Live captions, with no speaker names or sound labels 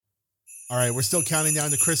All right, we're still counting down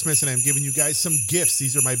to Christmas, and I'm giving you guys some gifts.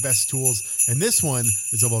 These are my best tools, and this one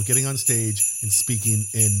is about getting on stage and speaking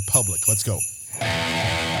in public. Let's go.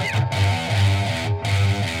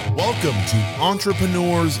 Welcome to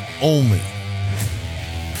Entrepreneurs Only.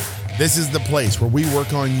 This is the place where we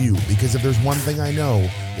work on you, because if there's one thing I know,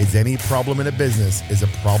 is any problem in a business is a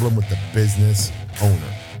problem with the business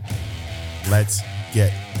owner. Let's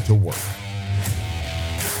get to work.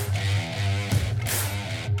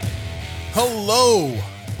 Hello,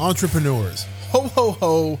 entrepreneurs. Ho, ho,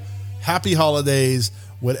 ho. Happy holidays.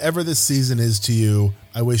 Whatever this season is to you,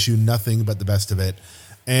 I wish you nothing but the best of it.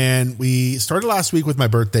 And we started last week with my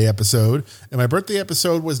birthday episode, and my birthday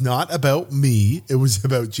episode was not about me. It was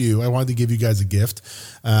about you. I wanted to give you guys a gift,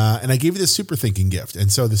 and I gave you the super thinking gift. And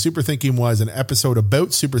so the super thinking was an episode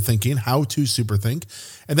about super thinking, how to super think,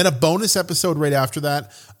 and then a bonus episode right after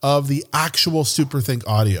that of the actual super think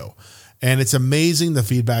audio. And it's amazing the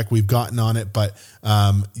feedback we've gotten on it, but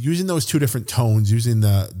using those two different tones, using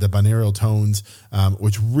the binaural tones,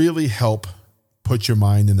 which really help put your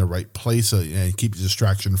mind in the right place and keep you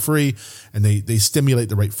distraction free. And they stimulate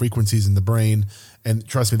the right frequencies in the brain. And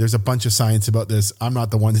trust me, there's a bunch of science about this. I'm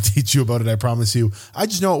not the one to teach you about it, I promise you. I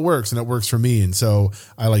just know it works, and it works for me. And so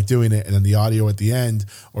I like doing it. And then the audio at the end,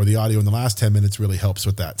 or the audio in the last 10 minutes, really helps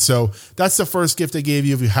with that. So that's the first gift I gave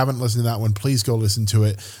you. If you haven't listened to that one, please go listen to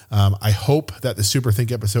it. I hope that the Super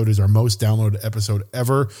Think episode is our most downloaded episode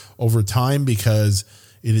ever over time, because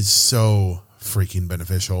it is so freaking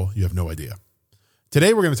beneficial. You have no idea.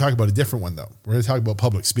 Today, we're going to talk about a different one, though. We're going to talk about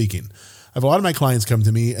public speaking. I have a lot of my clients come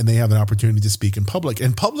to me and they have an opportunity to speak in public.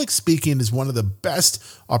 And public speaking is one of the best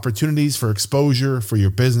opportunities for exposure for your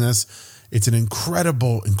business. It's an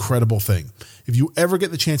incredible, incredible thing. If you ever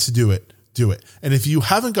get the chance to do it, do it. And if you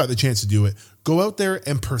haven't got the chance to do it, go out there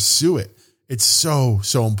and pursue it. It's so,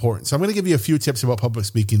 so important. So I'm going to give you a few tips about public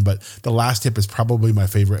speaking, but the last tip is probably my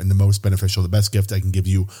favorite and the most beneficial, the best gift I can give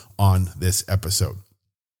you on this episode.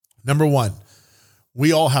 Number one,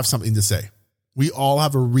 we all have something to say. We all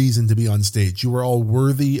have a reason to be on stage. You are all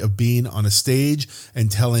worthy of being on a stage and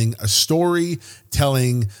telling a story,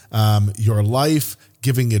 telling your life,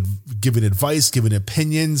 giving advice, giving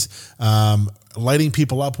opinions, lighting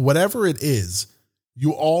people up, whatever it is.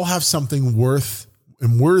 You all have something worth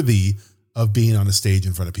and worthy of being on a stage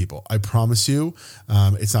in front of people. I promise you,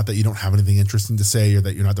 it's not that you don't have anything interesting to say or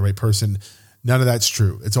that you're not the right person. None of that's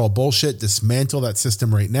true. It's all bullshit. Dismantle that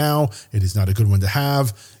system right now. It is not a good one to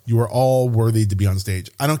have. You are all worthy to be on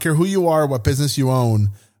stage. I don't care who you are, what business you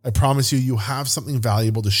own. I promise you, you have something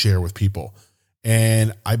valuable to share with people.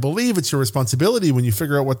 And I believe it's your responsibility when you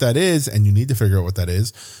figure out what that is, and you need to figure out what that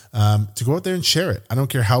is, to go out there and share it. I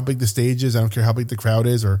don't care how big the stage is. I don't care how big the crowd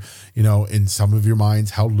is, or, in some of your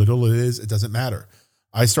minds, how little it is. It doesn't matter.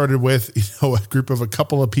 I started with, a group of a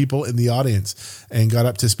couple of people in the audience and got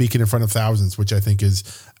up to speaking in front of thousands, which I think is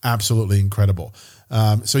absolutely incredible.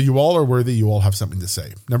 So you all are worthy. You all have something to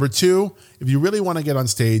say. Number two, if you really want to get on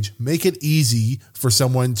stage, make it easy for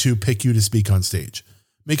someone to pick you to speak on stage.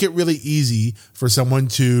 Make it really easy for someone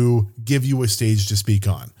to give you a stage to speak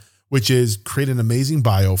on, which is create an amazing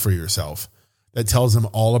bio for yourself that tells them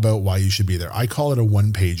all about why you should be there. I call it a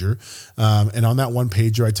one-pager. And on that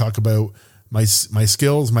one-pager, I talk about my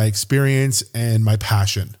skills, my experience, and my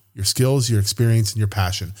passion. Your skills, your experience, and your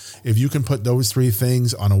passion. If you can put those three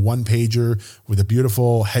things on a one-pager with a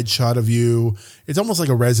beautiful headshot of you, it's almost like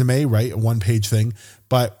a resume, right? A one-page thing.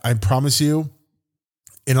 But I promise you,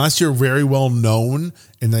 unless you're very well known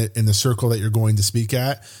in the circle that you're going to speak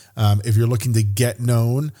at, if you're looking to get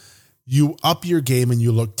known, you up your game and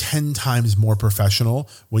you look 10 times more professional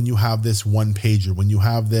when you have this one-pager, when you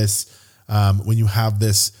have this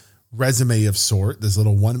resume of sort, this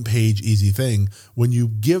little one-page easy thing. When you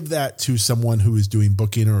give that to someone who is doing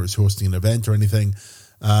booking or is hosting an event or anything,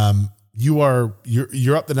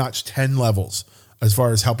 you're up the notch 10 levels as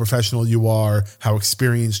far as how professional you are, how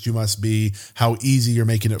experienced you must be, how easy you're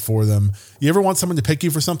making it for them. You ever want someone to pick you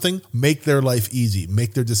for something? Make their life easy,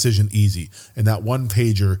 make their decision easy. And that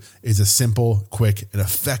one-pager is a simple, quick, and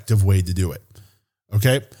effective way to do it.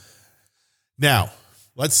 Okay. Now,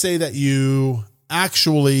 let's say that you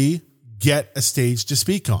actually get a stage to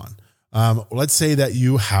speak on. Let's say that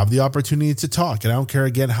you have the opportunity to talk, and I don't care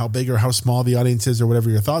again how big or how small the audience is or whatever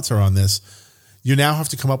your thoughts are on this. You now have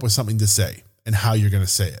to come up with something to say and how you're going to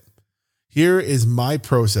say it. Here is my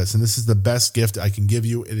process, and this is the best gift I can give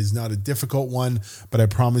you. It is not a difficult one, but I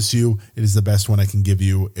promise you it is the best one I can give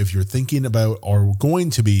you if you're thinking about or going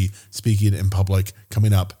to be speaking in public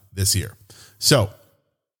coming up this year. So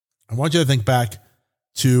I want you to think back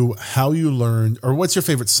to how you learned, or what's your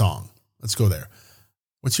favorite song? Let's go there.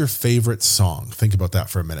 What's your favorite song? Think about that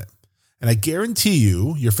for a minute. And I guarantee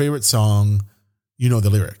you, your favorite song, you know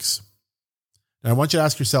the lyrics. And I want you to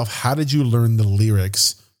ask yourself, how did you learn the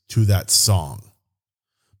lyrics to that song?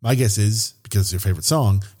 My guess is, because it's your favorite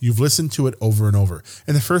song, you've listened to it over and over.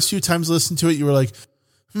 And the first few times you listened to it, you were like,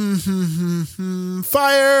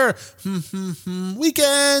 fire,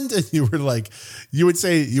 weekend. And you were like, you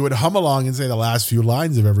would hum along and say the last few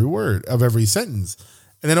lines of every word, of every sentence.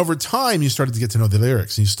 And then over time, you started to get to know the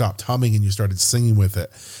lyrics and you stopped humming and you started singing with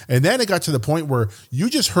it. And then it got to the point where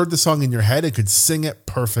you just heard the song in your head and could sing it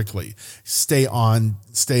perfectly. Stay on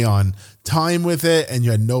time with it, and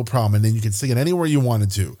you had no problem. And then you could sing it anywhere you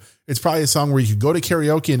wanted to. It's probably a song where you could go to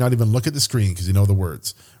karaoke and not even look at the screen because you know the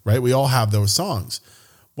words, right? We all have those songs.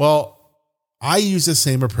 Well, I use the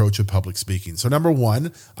same approach with public speaking. So number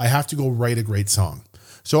one, I have to go write a great song.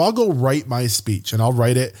 So I'll go write my speech and I'll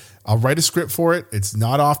write it. I'll write a script for it. It's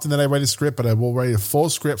not often that I write a script, but I will write a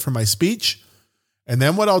full script for my speech. And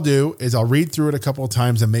then what I'll do is I'll read through it a couple of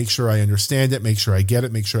times and make sure I understand it, make sure I get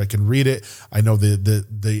it, make sure I can read it. I know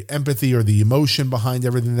the empathy or the emotion behind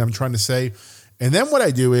everything that I'm trying to say. And then what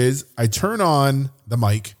I do is I turn on the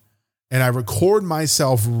mic and I record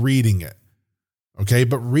myself reading it. Okay,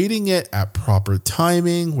 but reading it at proper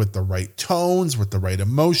timing, with the right tones, with the right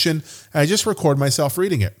emotion. And I just record myself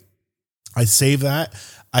reading it. I save that.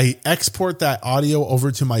 I export that audio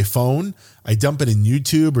over to my phone. I dump it in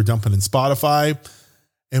YouTube or dump it in Spotify.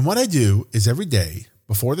 And what I do is every day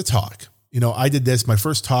before the talk, I did this. My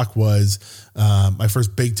first talk was, my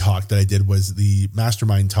first big talk that I did was the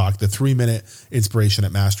Mastermind talk. The 3-minute inspiration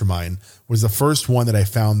at Mastermind was the first one that I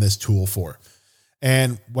found this tool for.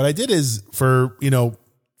 And what I did is for,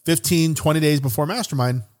 15, 20 days before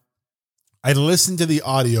Mastermind, I listened to the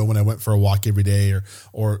audio when I went for a walk every day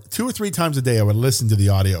or 2 or 3 times a day. I would listen to the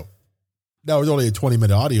audio. Now it was only a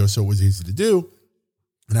 20-minute audio, so it was easy to do.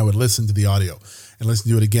 And I would listen to the audio and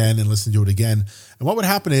listen to it again and listen to it again. And what would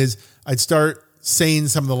happen is I'd start saying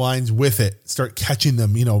some of the lines with it, start catching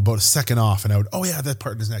them, about a second off. And I would, oh yeah, that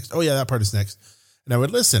part is next. Oh yeah, that part is next. And I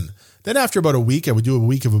would listen. Then after about a week, I would do a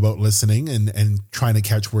week of about listening and trying to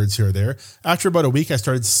catch words here or there. After about a week, I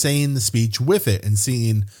started saying the speech with it and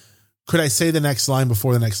seeing, could I say the next line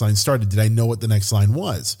before the next line started? Did I know what the next line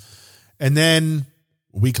was? And then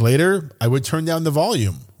a week later, I would turn down the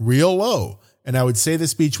volume real low and I would say the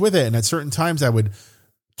speech with it. And at certain times I would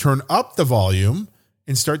turn up the volume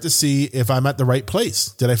and start to see if I'm at the right place.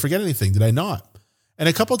 Did I forget anything? Did I not? And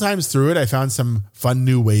a couple of times through it, I found some fun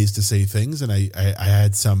new ways to say things. And I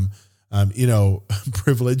had some,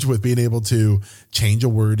 privilege with being able to change a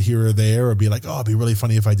word here or there or be like, oh, it'd be really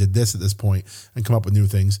funny if I did this at this point and come up with new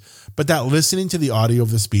things. But that listening to the audio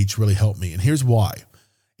of the speech really helped me. And here's why.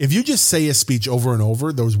 If you just say a speech over and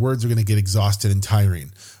over, those words are going to get exhausted and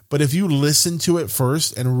tiring. But if you listen to it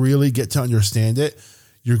first and really get to understand it,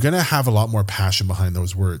 you're going to have a lot more passion behind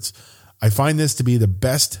those words. I find this to be the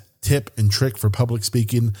best tip and trick for public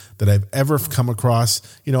speaking that I've ever come across.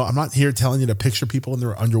 I'm not here telling you to picture people in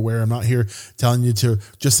their underwear. I'm not here telling you to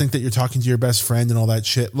just think that you're talking to your best friend and all that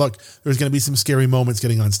shit. Look, there's going to be some scary moments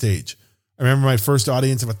getting on stage. I remember my first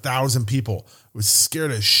audience of 1,000 people. I was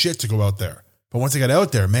scared as shit to go out there. But once I got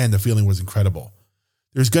out there, man, the feeling was incredible.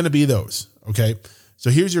 There's going to be those. Okay.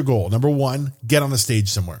 So here's your goal. Number 1, get on the stage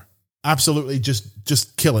somewhere. Absolutely.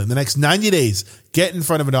 Just kill it. In the next 90 days, get in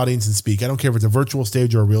front of an audience and speak. I don't care if it's a virtual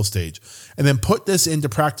stage or a real stage. And then put this into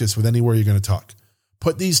practice with anywhere you're going to talk.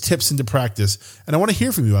 Put these tips into practice. And I want to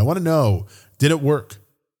hear from you. I want to know, did it work?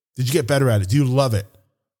 Did you get better at it? Do you love it?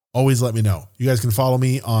 Always let me know. You guys can follow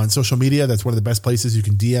me on social media. That's one of the best places. You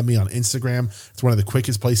can DM me on Instagram. It's one of the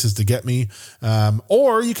quickest places to get me.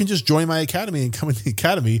 Or you can just join my academy and come into the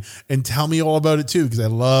academy and tell me all about it too, because I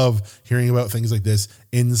love hearing about things like this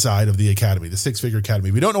inside of the academy, the Six Figure Academy.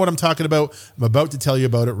 If you don't know what I'm talking about, I'm about to tell you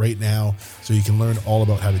about it right now so you can learn all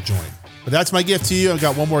about how to join. But that's my gift to you. I've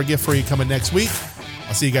got one more gift for you coming next week.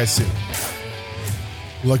 I'll see you guys soon.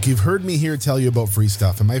 Look, you've heard me here tell you about free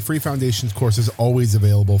stuff, and my free foundations course is always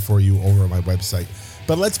available for you over on my website.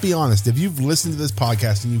 But let's be honest, if you've listened to this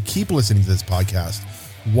podcast and you keep listening to this podcast,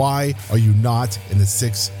 why are you not in the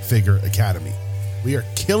Six Figure Academy? We are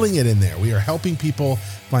killing it in there. We are helping people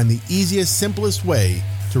find the easiest, simplest way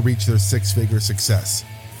to reach their six-figure success.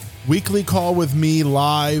 Weekly call with me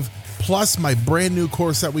live, plus my brand new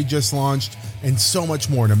course that we just launched, and so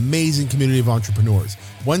much more. An amazing community of entrepreneurs.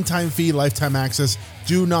 One-time fee, lifetime access.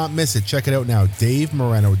 Do not miss it. Check it out now.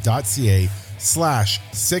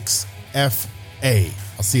 DaveMoreno.ca/6FA.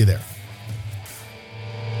 I'll see you there.